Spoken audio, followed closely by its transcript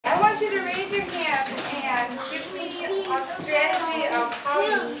strategy of how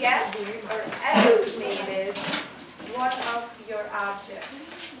you guessed or estimated one of your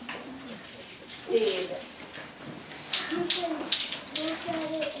objects. David. You can look at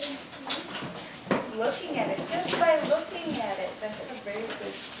it and see. Looking at it, just by looking at it, that's a very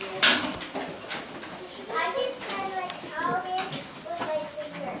good strategy. I just kind of like count it with my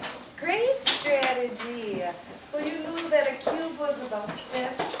finger. Great strategy. So you knew that a cube was about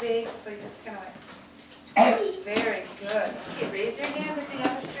this big, so you just kind of like, very good. Okay, raise your hand if you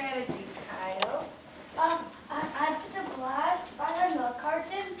have a strategy, Kyle. I put the black on the milk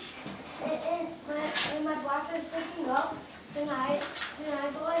carton, and my black is sticking up. Then I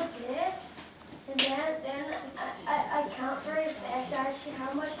go like this, and then I count very fast. I see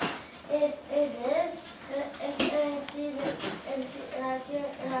how much it is, and see it, and I see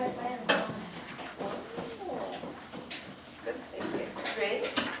it, and I say it. Oh, good thinking. Great.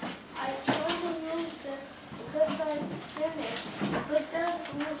 I told the room to put some finish, put the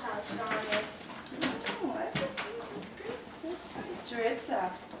blue house on it. Oh, that's great. Dritza.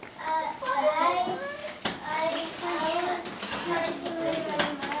 I was calculating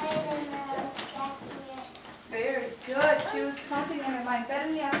mine and guessing it. Very good. She was counting in her mind.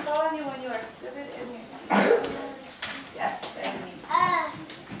 Bethany, I'm calling you when you are seated in your seat. Yes, Bethany.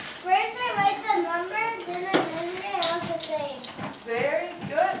 First I write the number, then I measure it, and the same. Very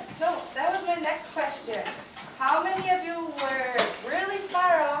good. So that was my next question. How many of you were really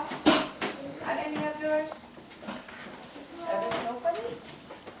far off on any of yours? Nobody?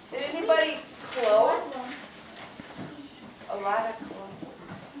 Did anybody close? A lot of close.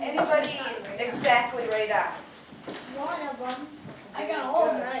 Anybody exactly right on? One of them. I Very got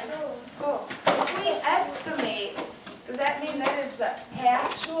all good. 9. So if we estimate, does that mean that is the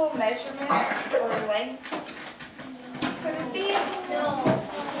actual measurement or length? Could it be? No.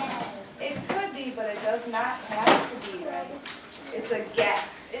 It could be, but it does not have to be, right? It's a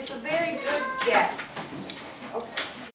guess. It's a very good guess.